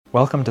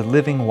Welcome to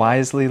Living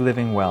Wisely,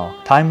 Living Well,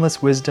 timeless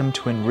wisdom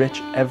to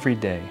enrich every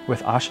day,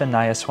 with Asha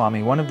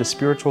Nayaswami, one of the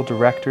spiritual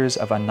directors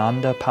of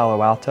Ananda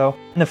Palo Alto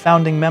and a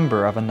founding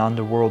member of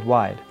Ananda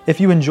Worldwide.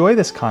 If you enjoy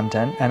this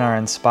content and are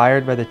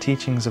inspired by the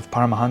teachings of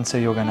Paramahansa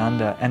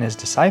Yogananda and his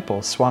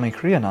disciple, Swami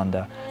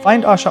Kriyananda,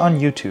 find Asha on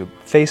YouTube,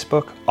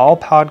 Facebook, all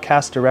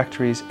podcast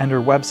directories, and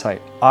her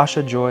website,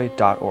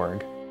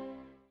 ashajoy.org.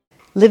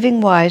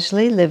 Living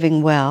Wisely,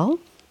 Living Well,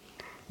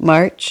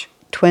 March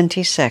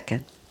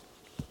 22nd.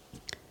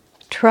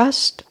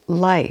 Trust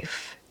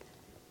life,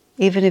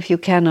 even if you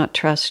cannot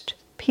trust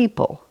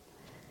people,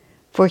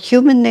 for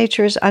human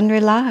nature is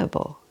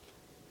unreliable.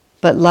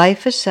 But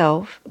life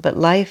itself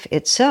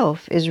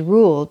is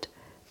ruled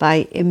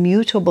by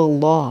immutable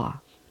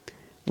law.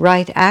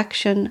 Right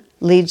action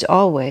leads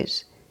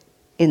always,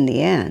 in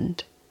the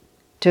end,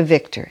 to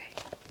victory.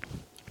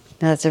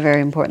 Now that's a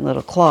very important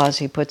little clause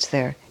he puts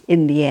there,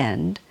 in the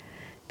end,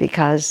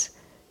 because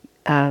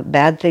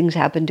bad things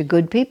happen to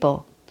good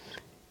people.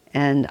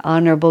 And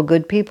honorable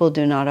good people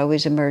do not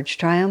always emerge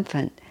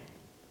triumphant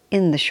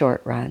in the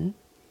short run.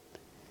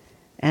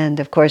 And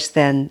of course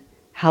then,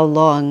 how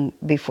long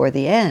before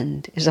the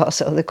end is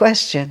also the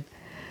question.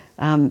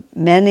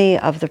 Many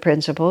of the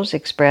principles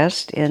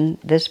expressed in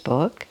this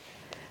book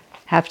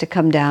have to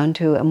come down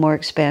to a more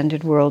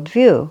expanded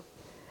worldview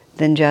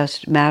than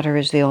just matter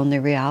is the only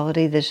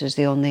reality, this is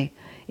the only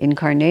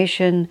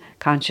incarnation,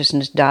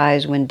 consciousness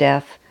dies when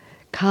death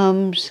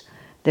comes,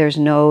 there's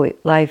no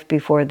life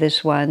before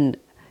this one.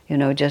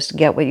 Just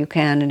get what you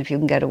can, and if you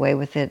can get away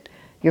with it,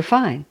 you're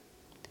fine.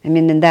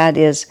 And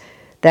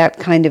that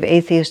kind of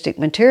atheistic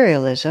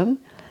materialism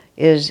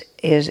is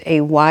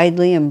a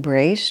widely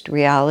embraced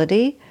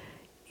reality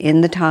in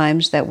the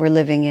times that we're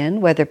living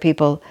in, whether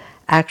people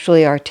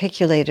actually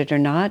articulate it or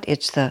not.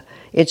 It's the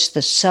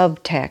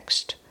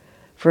subtext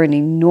for an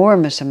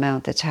enormous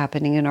amount that's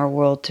happening in our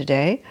world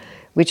today,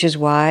 which is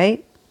why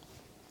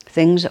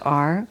things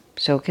are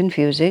so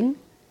confusing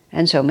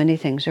and so many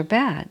things are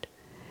bad.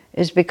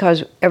 Is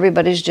because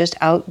everybody's just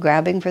out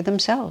grabbing for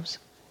themselves.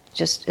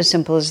 Just as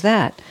simple as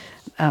that.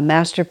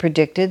 Master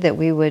predicted that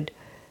we would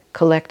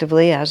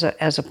collectively, as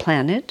a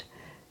planet,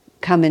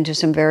 come into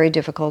some very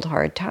difficult,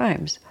 hard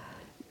times.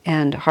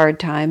 And hard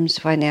times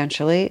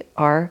financially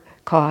are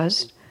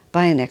caused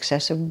by an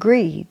excess of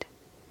greed.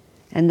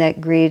 And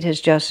that greed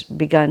has just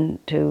begun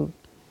to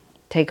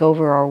take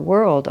over our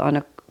world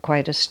on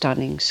quite a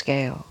stunning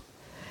scale.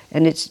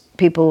 And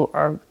people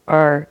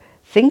are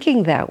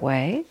thinking that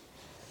way,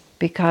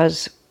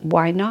 because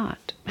why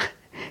not?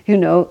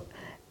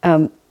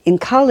 In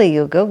Kali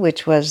Yuga,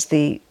 which was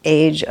the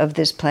age of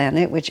this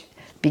planet, which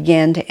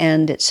began to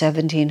end at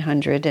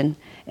 1700 and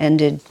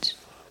ended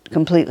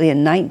completely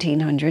in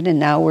 1900, and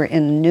now we're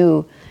in a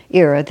new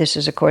era. This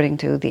is according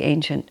to the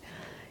ancient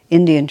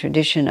Indian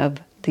tradition of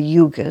the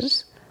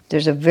Yugas.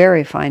 There's a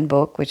very fine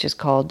book which is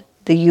called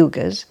The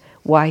Yugas,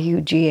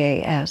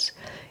 Y-U-G-A-S.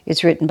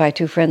 It's written by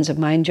two friends of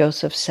mine,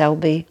 Joseph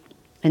Selby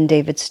and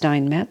David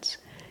Steinmetz.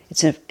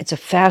 It's a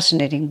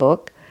fascinating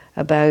book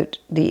about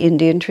the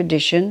Indian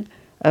tradition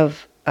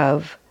of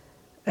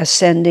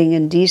ascending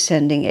and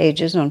descending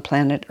ages on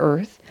planet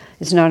Earth.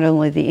 It's not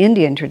only the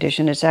Indian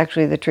tradition, it's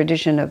actually the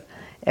tradition of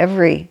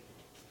every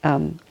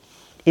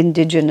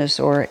indigenous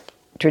or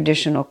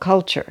traditional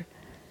culture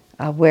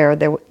where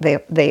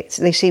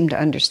they seem to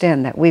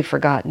understand that. We've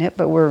forgotten it,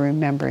 but we're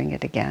remembering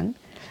it again.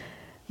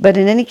 But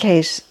in any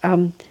case,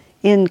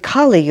 in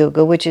Kali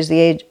Yuga, which is the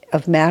age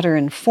of matter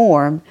and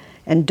form,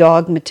 and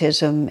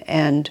dogmatism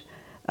and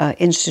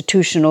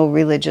institutional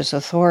religious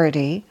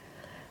authority,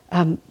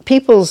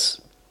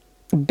 people's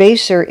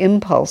baser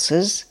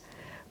impulses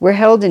were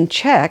held in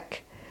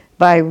check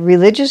by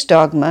religious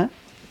dogma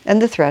and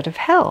the threat of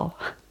hell,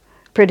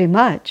 pretty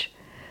much.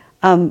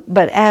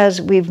 But as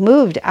we've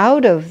moved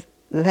out of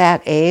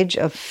that age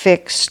of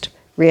fixed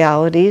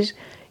realities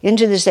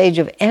into this age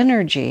of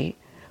energy,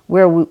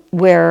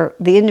 where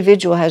the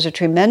individual has a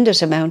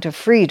tremendous amount of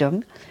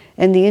freedom,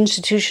 and the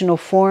institutional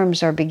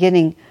forms are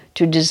beginning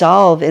to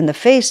dissolve in the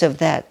face of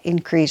that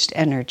increased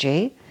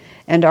energy,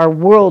 and our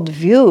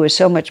worldview is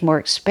so much more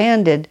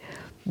expanded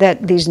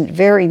that these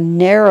very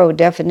narrow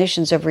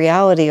definitions of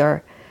reality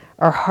are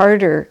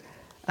harder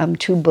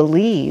to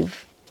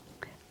believe.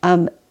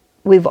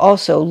 We've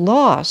also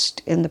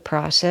lost in the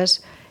process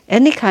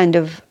any kind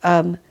of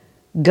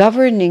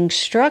governing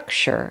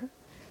structure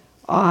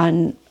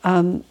on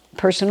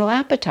personal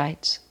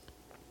appetites.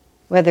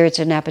 Whether it's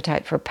an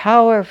appetite for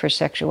power, for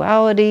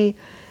sexuality,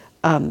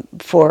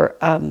 for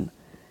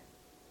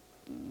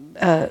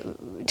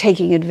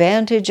taking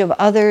advantage of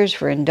others,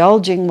 for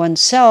indulging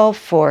oneself,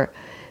 for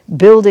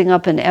building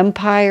up an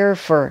empire,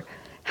 for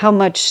how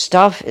much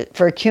stuff,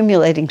 for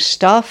accumulating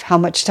stuff, how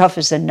much stuff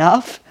is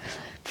enough,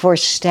 for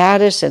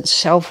status and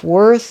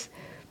self-worth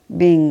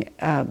being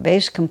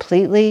based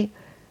completely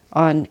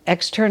on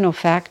external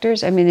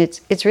factors.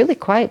 It's really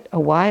quite a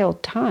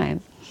wild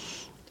time.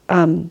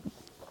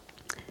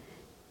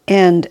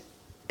 And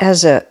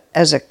as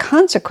a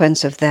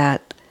consequence of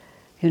that,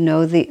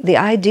 the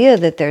idea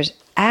that there's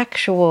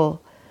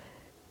actual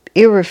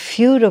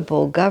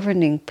irrefutable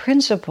governing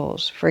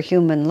principles for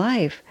human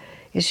life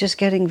is just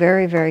getting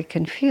very, very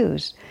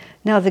confused.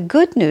 Now, the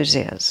good news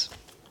is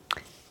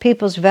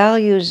people's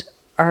values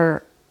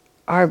are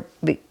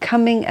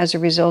becoming as a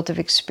result of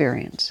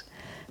experience.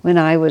 When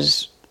I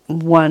was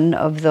one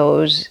of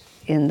those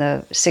in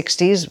the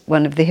 60s,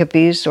 one of the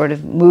hippies sort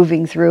of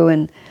moving through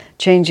and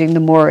changing the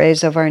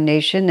mores of our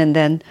nation, and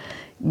then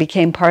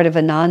became part of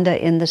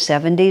Ananda in the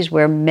 70s,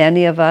 where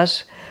many of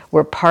us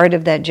were part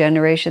of that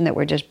generation that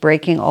were just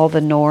breaking all the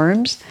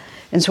norms.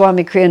 And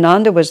Swami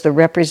Kriyananda was the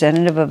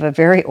representative of a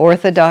very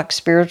orthodox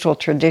spiritual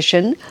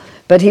tradition,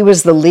 but he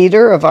was the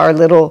leader of our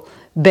little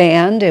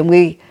band, and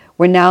we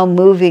were now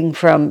moving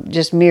from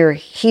just mere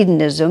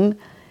hedonism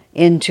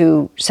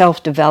into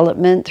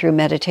self-development through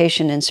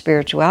meditation and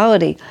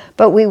spirituality,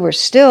 but we were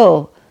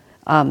still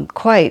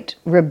quite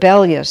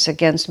rebellious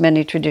against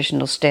many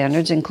traditional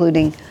standards,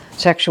 including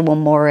sexual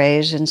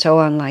mores and so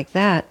on like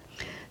that.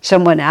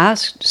 Someone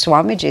asked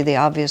Swamiji the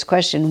obvious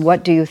question,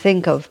 what do you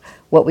think of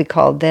what we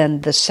called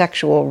then the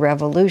sexual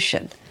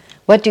revolution?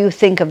 What do you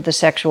think of the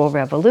sexual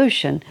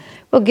revolution?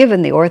 Well,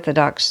 given the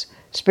orthodox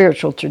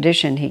spiritual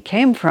tradition he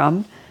came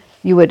from,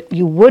 you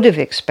would have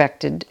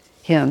expected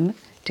him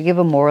to give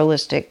a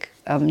moralistic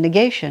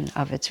negation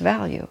of its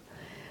value.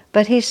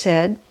 But he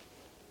said,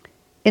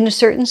 in a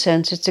certain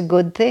sense, it's a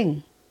good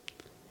thing.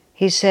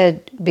 He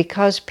said,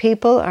 because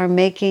people are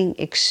making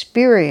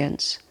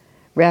experience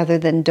rather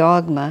than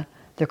dogma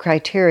the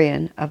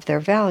criterion of their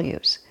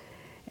values.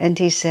 And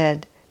he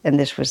said, and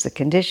this was the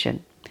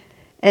condition,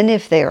 and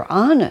if they are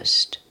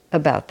honest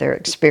about their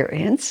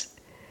experience,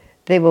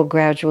 they will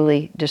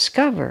gradually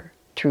discover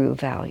true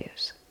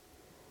values.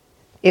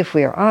 If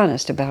we are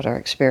honest about our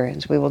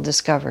experience, we will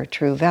discover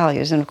true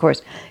values. And of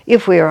course,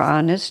 if we are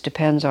honest,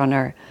 depends on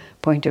our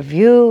point of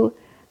view,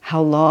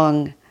 how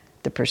long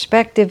the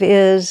perspective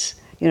is,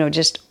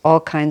 just all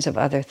kinds of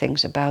other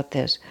things about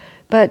this.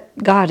 But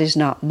God is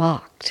not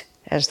mocked,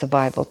 as the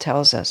Bible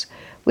tells us.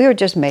 We are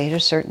just made a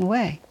certain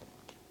way.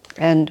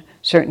 And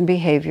certain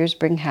behaviors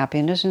bring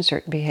happiness and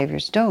certain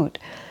behaviors don't.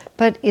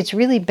 But it's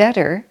really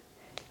better,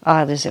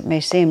 odd as it may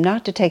seem,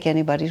 not to take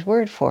anybody's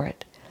word for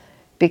it.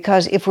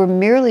 Because if we're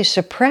merely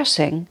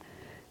suppressing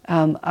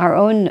our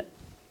own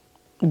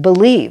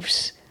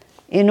beliefs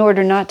in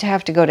order not to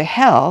have to go to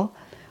hell,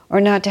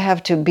 or not to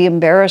have to be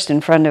embarrassed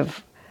in front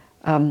of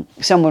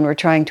someone we're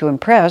trying to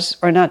impress,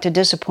 or not to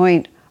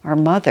disappoint our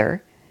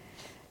mother,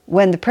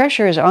 when the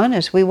pressure is on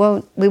us, we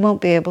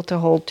won't be able to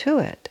hold to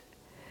it.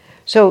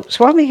 So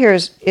Swami here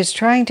is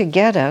trying to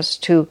get us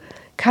to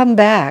come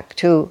back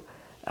to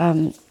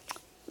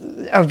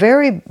a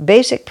very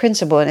basic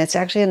principle, and it's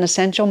actually an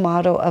essential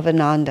motto of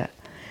Ananda,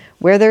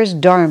 where there's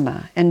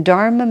Dharma, and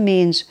Dharma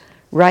means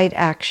right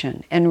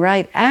action, and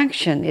right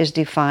action is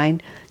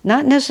defined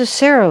not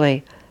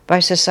necessarily by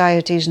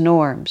society's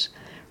norms.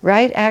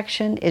 Right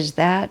action is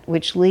that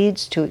which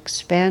leads to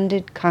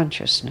expanded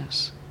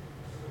consciousness.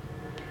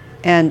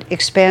 And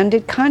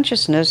expanded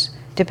consciousness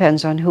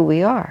depends on who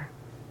we are.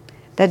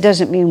 That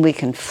doesn't mean we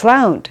can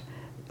flaunt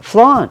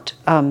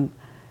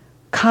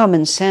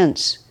common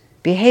sense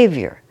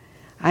behavior.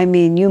 I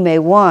mean, you may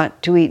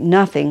want to eat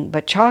nothing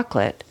but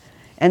chocolate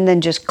and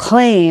then just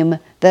claim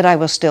that I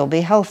will still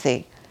be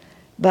healthy.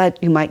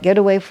 But you might get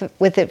away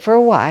with it for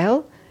a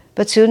while,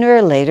 but sooner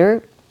or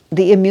later,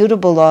 the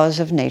immutable laws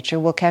of nature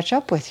will catch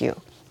up with you.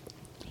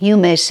 You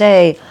may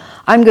say,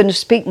 I'm going to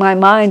speak my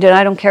mind and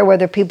I don't care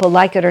whether people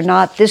like it or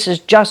not. This is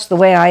just the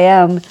way I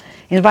am. And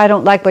if I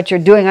don't like what you're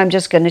doing, I'm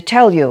just going to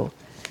tell you.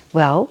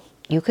 Well,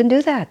 you can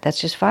do that. That's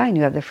just fine.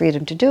 You have the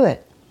freedom to do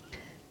it.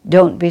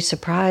 Don't be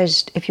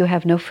surprised if you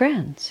have no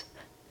friends,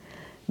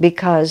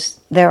 because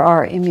there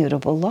are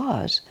immutable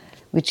laws,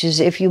 which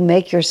is if you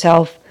make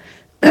yourself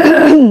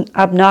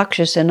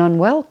obnoxious and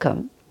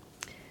unwelcome,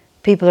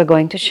 people are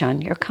going to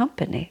shun your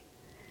company.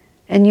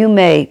 And you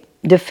may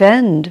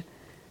defend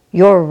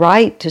your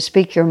right to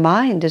speak your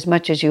mind as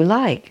much as you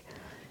like,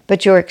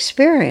 but your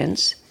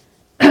experience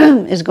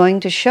is going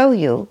to show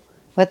you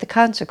what the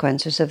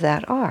consequences of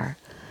that are.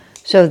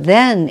 So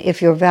then,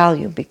 if your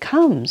value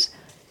becomes,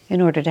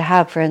 in order to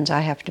have friends, I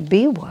have to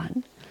be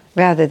one,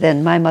 rather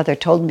than my mother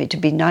told me to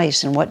be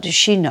nice and what does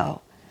she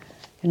know?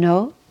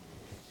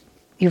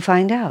 You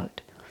find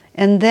out.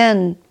 And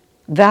then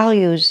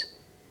values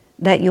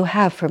that you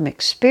have from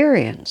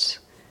experience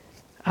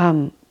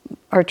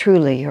are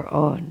truly your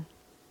own.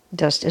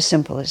 Just as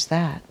simple as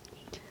that.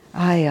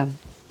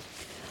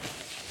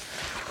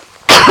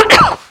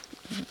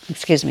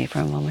 Excuse me for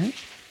a moment.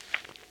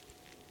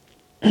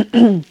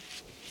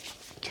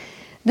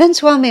 Then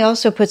Swami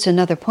also puts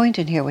another point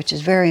in here which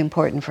is very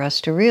important for us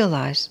to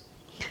realize,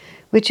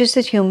 which is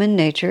that human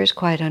nature is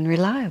quite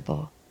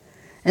unreliable.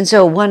 And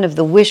so one of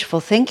the wishful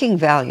thinking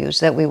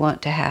values that we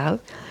want to have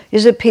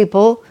is that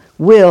people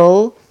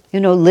will,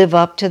 live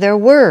up to their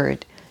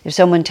word. If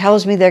someone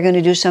tells me they're going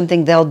to do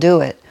something, they'll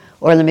do it.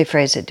 Or let me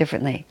phrase it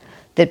differently,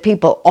 that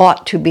people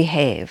ought to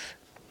behave.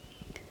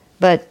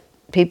 But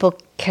people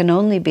can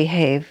only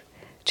behave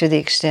to the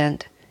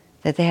extent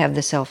that they have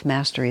the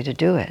self-mastery to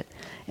do it.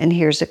 And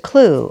here's a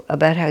clue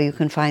about how you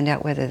can find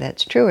out whether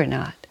that's true or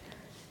not.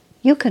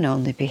 You can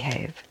only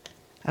behave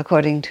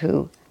according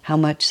to how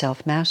much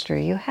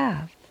self-mastery you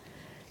have.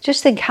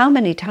 Just think how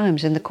many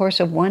times in the course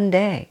of one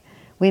day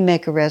we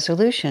make a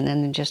resolution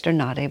and then just are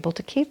not able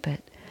to keep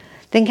it.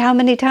 Think how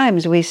many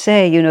times we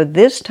say,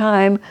 this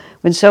time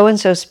when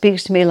so-and-so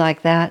speaks to me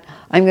like that,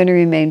 I'm going to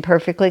remain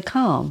perfectly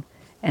calm.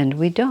 And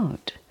we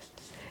don't.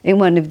 In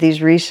one of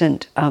these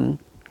recent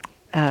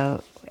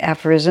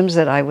aphorisms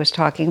that I was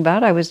talking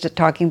about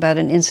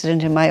an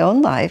incident in my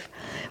own life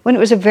when it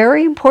was a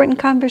very important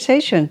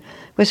conversation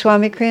with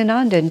Swami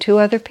Kriyananda and two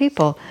other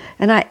people.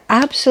 And I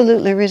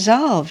absolutely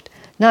resolved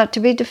not to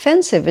be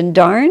defensive. And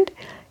darned,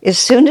 as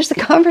soon as the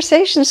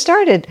conversation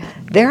started,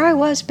 there I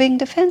was being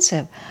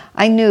defensive.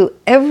 I knew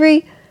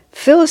every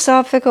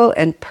philosophical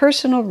and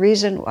personal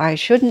reason why I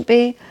shouldn't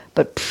be,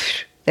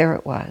 but there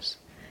it was.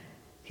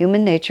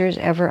 Human nature is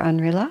ever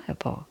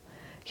unreliable.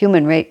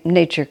 Human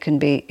nature can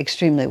be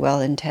extremely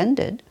well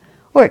intended,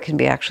 or it can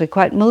be actually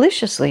quite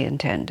maliciously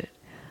intended.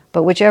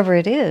 But whichever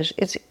it is,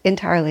 it's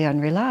entirely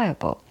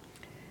unreliable.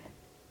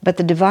 But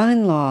the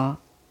divine law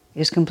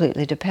is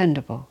completely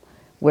dependable.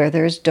 Where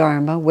there's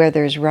dharma, where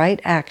there's right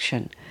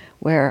action,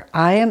 where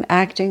I am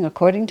acting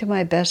according to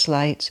my best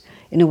lights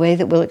in a way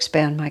that will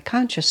expand my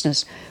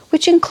consciousness,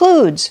 which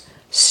includes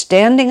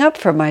standing up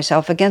for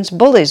myself against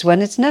bullies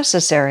when it's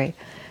necessary,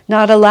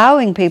 not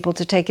allowing people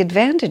to take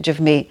advantage of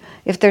me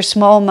if they're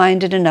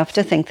small-minded enough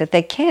to think that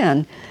they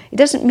can. It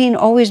doesn't mean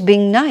always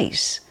being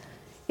nice.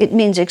 It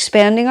means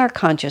expanding our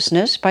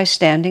consciousness by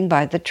standing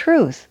by the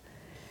truth.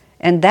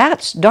 And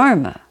that's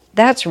dharma.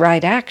 That's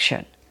right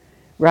action.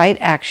 Right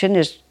action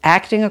is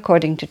acting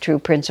according to true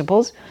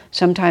principles,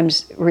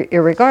 sometimes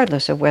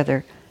irregardless of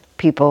whether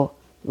people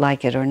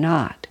like it or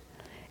not.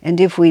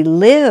 And if we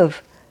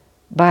live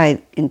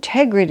by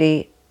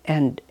integrity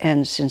and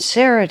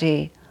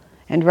sincerity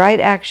and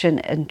right action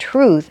and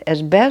truth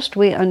as best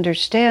we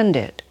understand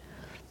it,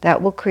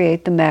 that will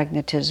create the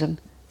magnetism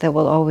that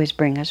will always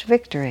bring us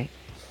victory.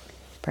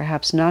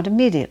 Perhaps not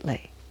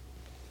immediately,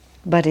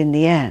 but in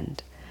the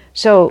end.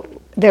 So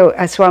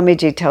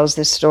Swamiji tells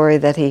this story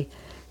that he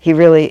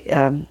really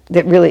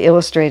that really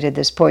illustrated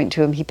this point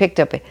to him. He picked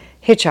up a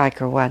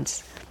hitchhiker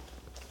once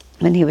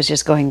when he was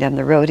just going down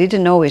the road. He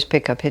didn't always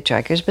pick up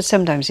hitchhikers, but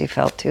sometimes he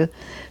felt to.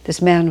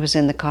 This man was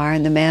in the car,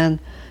 and the man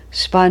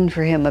spun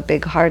for him a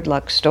big hard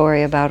luck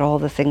story about all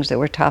the things that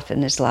were tough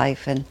in his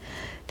life, and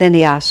then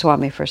he asked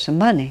Swami for some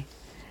money.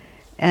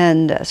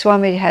 And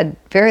Swami had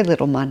very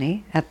little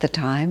money at the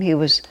time. He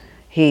was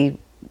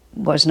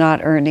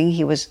not earning.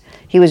 He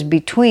was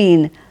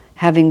between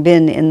having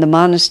been in the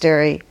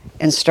monastery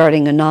and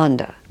starting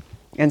Ananda.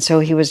 And so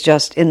he was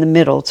just in the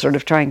middle, sort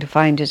of trying to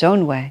find his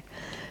own way.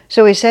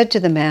 So he said to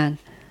the man,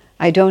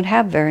 I don't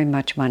have very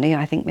much money.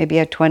 I think maybe I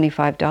had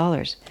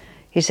 $25.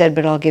 He said,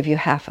 but I'll give you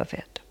half of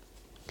it.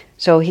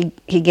 So he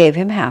gave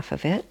him half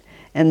of it.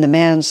 And the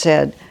man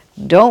said,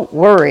 don't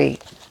worry.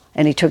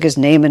 And he took his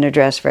name and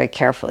address very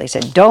carefully. He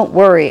said, don't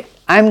worry,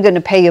 I'm going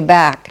to pay you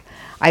back.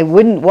 I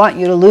wouldn't want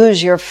you to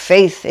lose your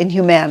faith in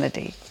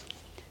humanity.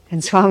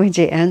 And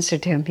Swamiji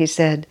answered him. He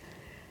said,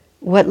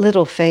 what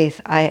little faith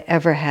I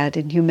ever had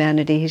in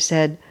humanity, he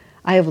said,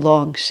 I have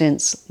long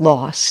since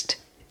lost.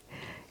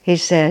 He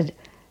said,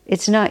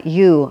 it's not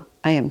you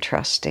I am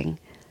trusting.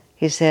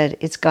 He said,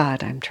 it's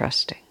God I'm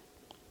trusting.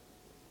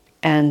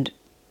 And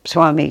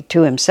Swami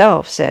to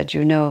himself said,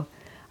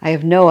 I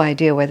have no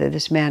idea whether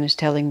this man is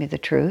telling me the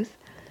truth,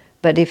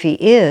 but if he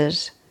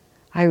is,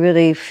 I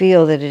really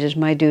feel that it is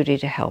my duty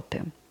to help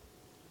him.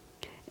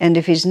 And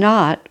if he's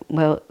not,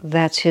 well,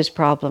 that's his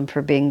problem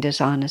for being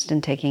dishonest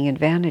and taking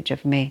advantage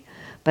of me.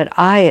 But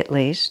I, at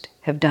least,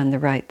 have done the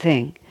right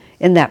thing.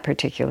 In that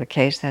particular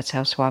case, that's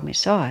how Swami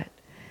saw it.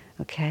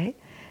 Okay?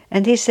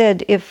 And he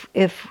said, if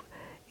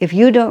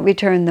you don't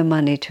return the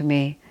money to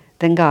me,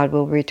 then God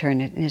will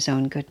return it in his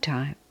own good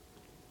time.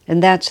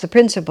 And that's the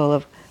principle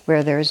of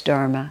where there is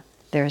dharma,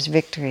 there is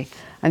victory.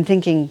 I'm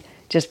thinking,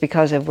 just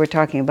because we're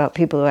talking about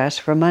people who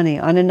ask for money,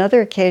 on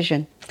another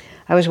occasion,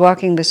 I was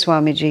walking with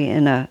Swamiji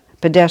in a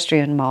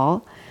pedestrian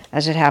mall.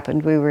 As it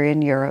happened, we were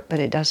in Europe, but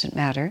it doesn't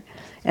matter.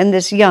 And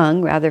this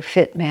young, rather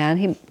fit man,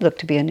 he looked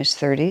to be in his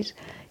 30s,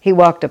 he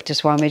walked up to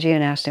Swamiji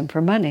and asked him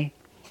for money.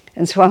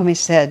 And Swami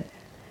said,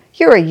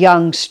 you're a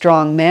young,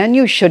 strong man.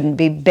 You shouldn't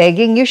be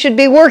begging. You should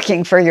be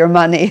working for your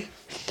money.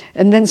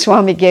 And then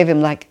Swami gave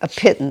him like a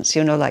pittance,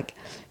 like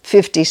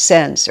 50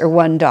 cents or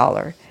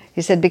 $1.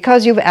 He said,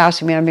 because you've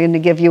asked me, I'm going to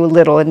give you a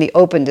little. And he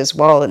opened his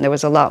wallet and there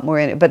was a lot more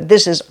in it. But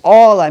this is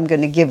all I'm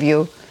going to give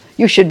you.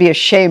 You should be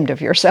ashamed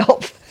of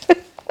yourself.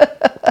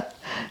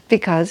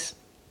 Because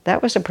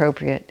that was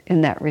appropriate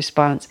in that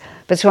response.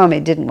 But Swami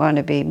didn't want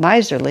to be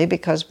miserly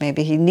because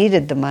maybe he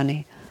needed the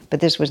money.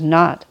 But this was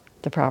not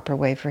the proper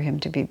way for him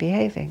to be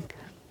behaving.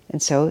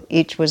 And so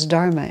each was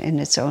dharma in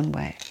its own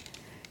way.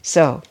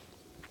 So,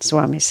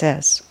 Swami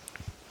says,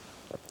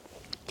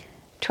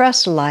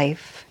 trust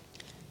life,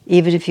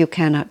 even if you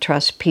cannot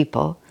trust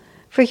people,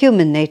 for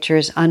human nature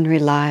is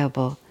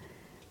unreliable.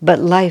 But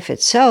life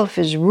itself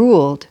is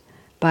ruled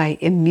by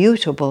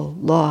immutable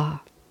law.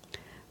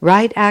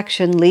 Right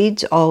action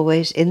leads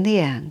always, in the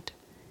end,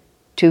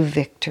 to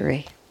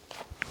victory.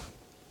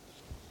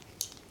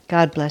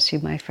 God bless you,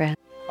 my friend.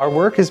 Our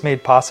work is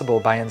made possible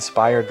by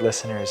inspired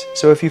listeners,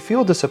 so if you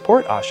feel to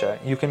support Asha,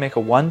 you can make a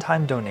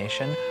one-time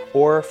donation,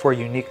 or for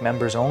unique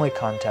members-only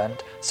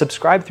content,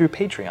 subscribe through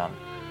Patreon.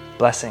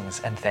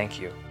 Blessings and thank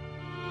you.